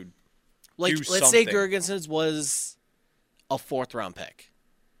like, dude, like, do let's say something. Girgensons was a 4th-round pick,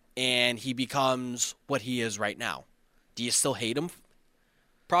 and he becomes what he is right now. Do you still hate him?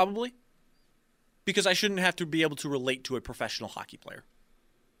 Probably. Because I shouldn't have to be able to relate to a professional hockey player.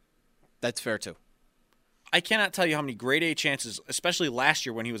 That's fair, too. I cannot tell you how many grade A chances, especially last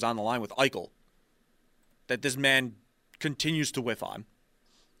year when he was on the line with Eichel, that this man continues to whiff on.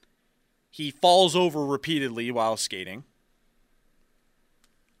 He falls over repeatedly while skating.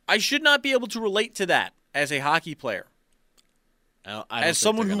 I should not be able to relate to that as a hockey player. As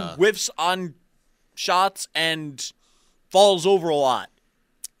someone who whiffs on shots and falls over a lot.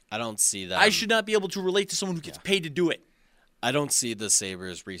 I don't see that. I should not be able to relate to someone who gets paid to do it. I don't see the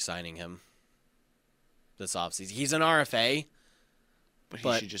Sabres re-signing him this offseason. He's an RFA, but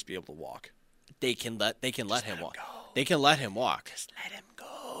he should just be able to walk. They can let him walk. They can let him walk. Just let him go.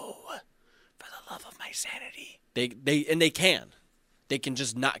 For the love of my sanity. They can. They can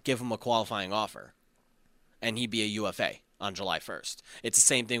just not give him a qualifying offer, and he'd be a UFA on July 1st. It's the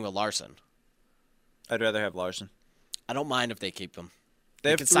same thing with Larson. I'd rather have Larson. I don't mind if they keep him.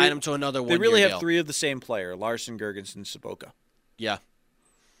 They can sign him to another one-year deal. They really have deal. 3 of the same player: Larson, Girgensons, Sobotka. Yeah.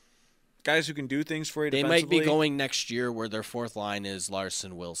 Guys who can do things for you They defensively. might be going next year where their 4th line is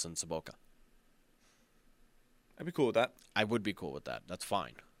Larson, Wilson, Sobotka. I'd be cool with that. I would be cool with that. That's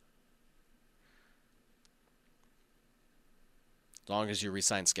fine. As long as you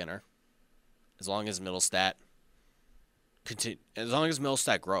re-sign Skinner. As long as Middlestat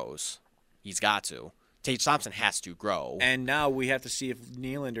grows. He's got to. Tage Thompson has to grow. And now we have to see if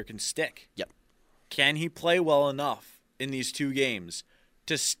Nylander can stick. Yep. Can he play well enough in these 2 games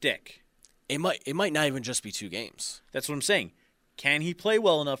to stick? It might not even just be 2 games. That's what I'm saying. Can he play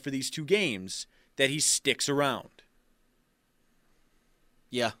well enough for these 2 games that he sticks around?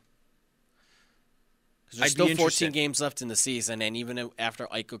 Yeah. There's still 14 games left in the season, and even after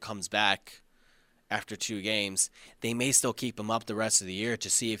Eichel comes back after 2 games, they may still keep him up the rest of the year to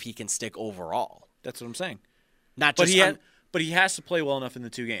see if he can stick overall. That's what I'm saying. Not but just but he has to play well enough in the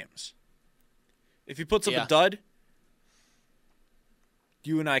 2 games. If he puts up a dud,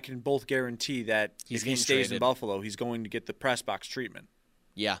 you and I can both guarantee that if he stays in Buffalo, he's going to get the press box treatment.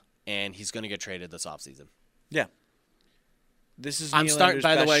 Yeah, and he's going to get traded this offseason. Yeah. This is Nylander's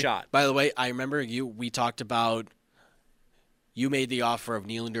best shot. By the way, I remember we talked about you made the offer of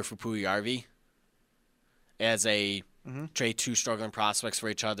Nylander for Puljujarvi, as a trade two struggling prospects for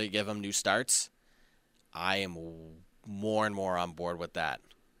each other, give them new starts, I am more and more on board with that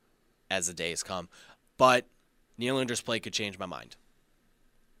as the days come. But Nylander's play could change my mind.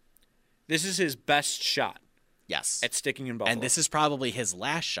 This is his best shot. Yes. At sticking in Buffalo. And this is probably his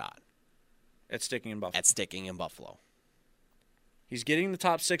last shot. At sticking in Buffalo. He's getting the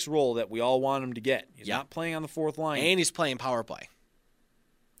top 6 role that we all want him to get. He's not playing on the 4th line. And he's playing power play.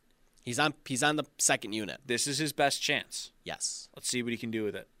 He's on the second unit. This is his best chance. Yes. Let's see what he can do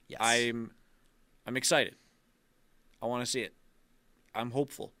with it. Yes. I'm excited. I want to see it. I'm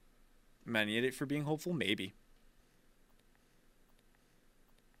hopeful. Am I an idiot for being hopeful? Maybe.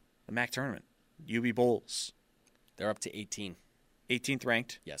 The MAC tournament. UB Bulls. They're up to 18. 18th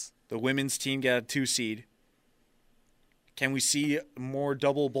ranked. Yes. The women's team got a 2 seed. Can we see more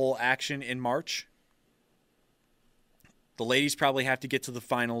double bowl action in March? The ladies probably have to get to the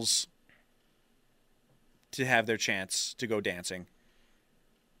finals to have their chance to go dancing.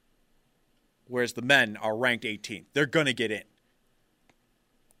 Whereas the men are ranked 18th. They're going to get in.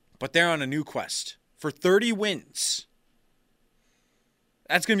 But they're on a new quest for 30 wins.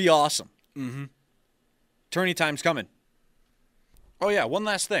 That's going to be awesome. Mm-hmm. Tourney time's coming. Oh, yeah, one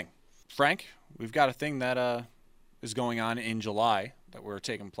last thing. Frank, we've got a thing that is going on in July that we're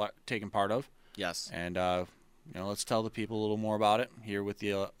taking part of. Yes. And, let's tell the people a little more about it here with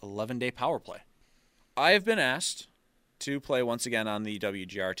the 11-day power play. I have been asked to play once again on the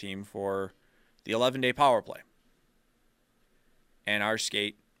WGR team for the 11-day power play. And our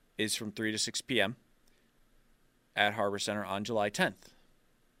skate is from 3 to 6 p.m. at Harbor Center on July 10th.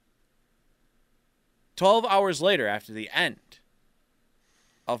 12 hours later, after the end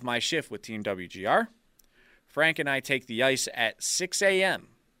of my shift with Team WGR, Frank and I take the ice at 6 a.m.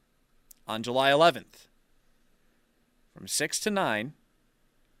 on July 11th. From 6 to 9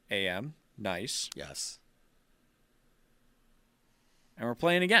 a.m. Nice. Yes. And we're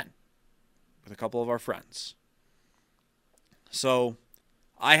playing again with a couple of our friends. So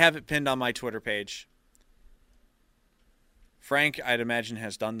I have it pinned on my Twitter page. Frank, I'd imagine,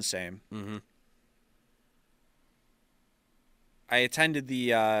 has done the same. Mm-hmm. I attended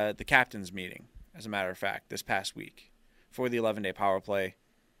the captain's meeting, as a matter of fact, this past week for the 11-day power play.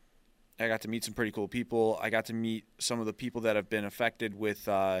 I got to meet some pretty cool people. I got to meet some of the people that have been affected with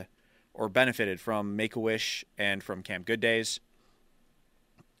or benefited from Make-A-Wish and from Camp Good Days.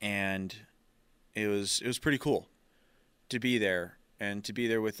 And it was pretty cool to be there and to be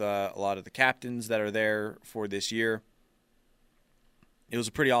there with a lot of the captains that are there for this year. It was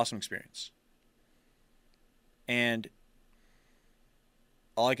a pretty awesome experience. And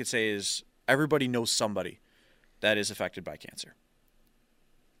all I could say is everybody knows somebody that is affected by cancer.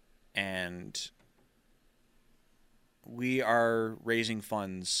 And we are raising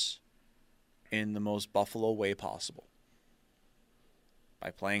funds in the most Buffalo way possible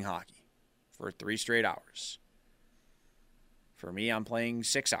by playing hockey for 3 straight hours. For me, I'm playing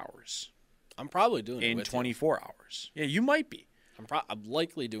 6 hours. I'm probably doing it in with 24 hours. Yeah, you might be. I'm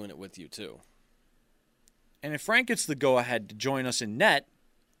likely doing it with you too. And if Frank gets the go-ahead to join us in net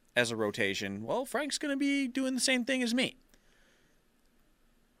as a rotation, well, Frank's going to be doing the same thing as me.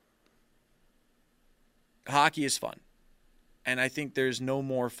 Hockey is fun. And I think there's no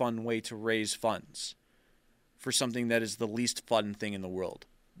more fun way to raise funds for something that is the least fun thing in the world,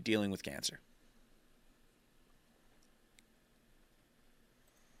 dealing with cancer.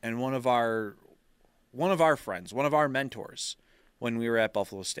 And one of our friends, one of our mentors when we were at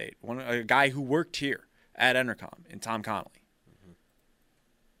Buffalo State, a guy who worked here at Entercom, in Tom Connolly. Mm-hmm.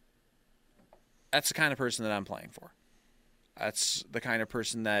 That's the kind of person that I'm playing for. That's the kind of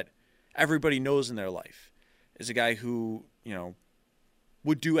person that everybody knows in their life is a guy who,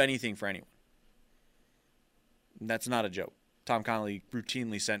 would do anything for anyone. And that's not a joke. Tom Connolly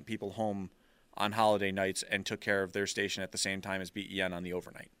routinely sent people home on holiday nights and took care of their station at the same time as BEN on the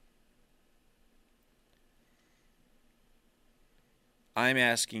overnight. I'm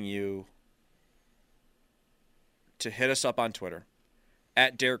asking you to hit us up on Twitter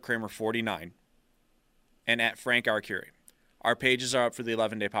at Derek Kramer 49 and at Frank Arcuri. Our pages are up for the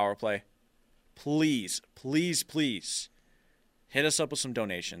 11-day power play. Please, please, please hit us up with some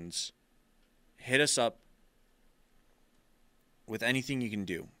donations. Hit us up with anything you can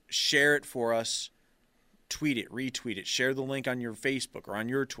do. Share it for us. Tweet it, retweet it. Share the link on your Facebook or on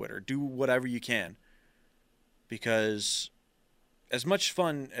your Twitter. Do whatever you can. Because as much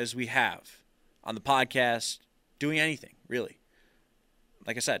fun as we have on the podcast, doing anything, really.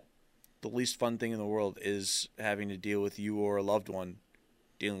 Like I said, the least fun thing in the world is having to deal with you or a loved one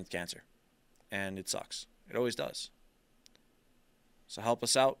dealing with cancer. And it sucks. It always does. So help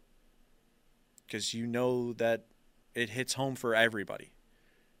us out. because you know that it hits home for everybody.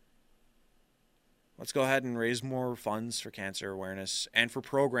 Let's go ahead and raise more funds for cancer awareness and for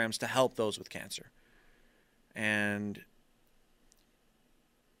programs to help those with cancer. And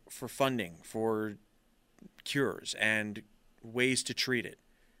for funding, for cures and ways to treat it.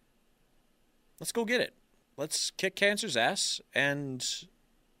 Let's go get it. Let's kick cancer's ass, and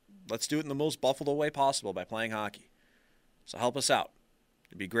let's do it in the most Buffalo way possible by playing hockey. So help us out.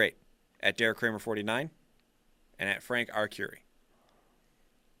 It'd be great. At Derek Kramer 49 and at Frank R. Curie.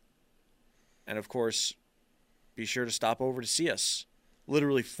 And of course, be sure to stop over to see us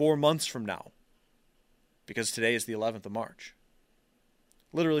literally 4 months from now, because today is the 11th of March.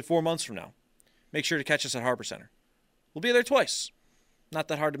 Literally 4 months from now. Make sure to catch us at Harbor Center. We'll be there twice. Not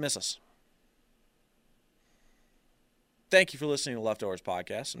that hard to miss us. Thank you for listening to Leftovers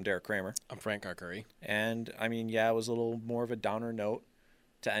Podcast. I'm Derek Kramer. I'm Frank R. Curie. And, I mean, yeah, it was a little more of a downer note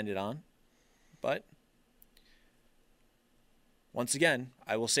to end it on. But, once again,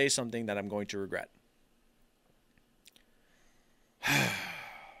 I will say something that I'm going to regret.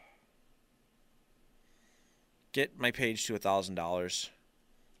 Get my page to $1,000.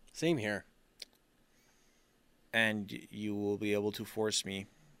 Same here. And you will be able to force me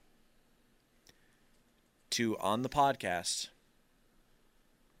to, on the podcast,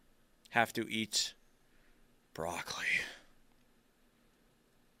 have to eat broccoli.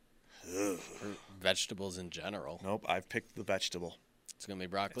 Or vegetables in general. Nope, I've picked the vegetable. It's going to be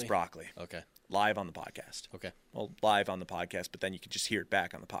broccoli? It's broccoli. Okay. Live on the podcast. Okay. Well, live on the podcast, but then you can just hear it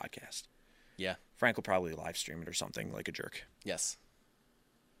back on the podcast. Yeah. Frank will probably live stream it or something like a jerk. Yes.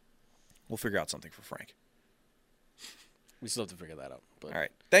 We'll figure out something for Frank. We still have to figure that out. But all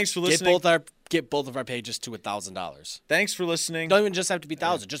right. Thanks for listening. Get both of our pages to $1,000. Thanks for listening. Don't even just have to be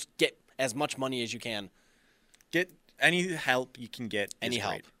 1,000. Just get as much money as you can. Get any help you can get. Any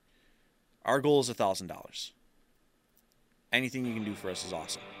help. Great. Our goal is $1,000. Anything you can do for us is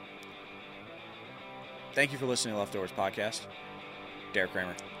awesome. Thank you for listening to Leftovers Podcast. Derek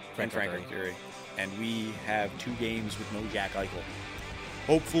Kramer. Frank Curie. And we have 2 games with no Jack Eichel.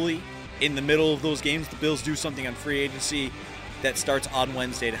 Hopefully, in the middle of those games, the Bills do something on free agency that starts on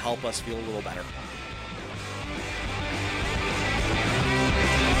Wednesday to help us feel a little better.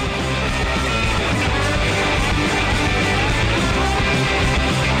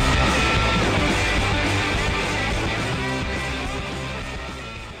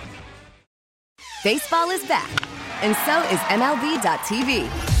 Baseball is back, and so is MLB.tv.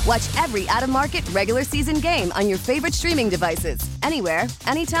 Watch every out-of-market regular season game on your favorite streaming devices, anywhere,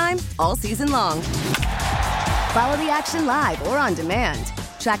 anytime, all season long. Follow the action live or on demand.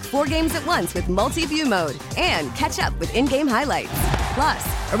 Track 4 games at once with multi-view mode and catch up with in-game highlights.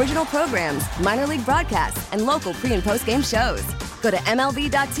 Plus, original programs, minor league broadcasts, and local pre- and post-game shows. Go to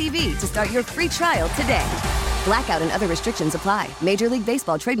MLB.tv to start your free trial today. Blackout and other restrictions apply. Major League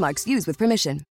Baseball trademarks used with permission.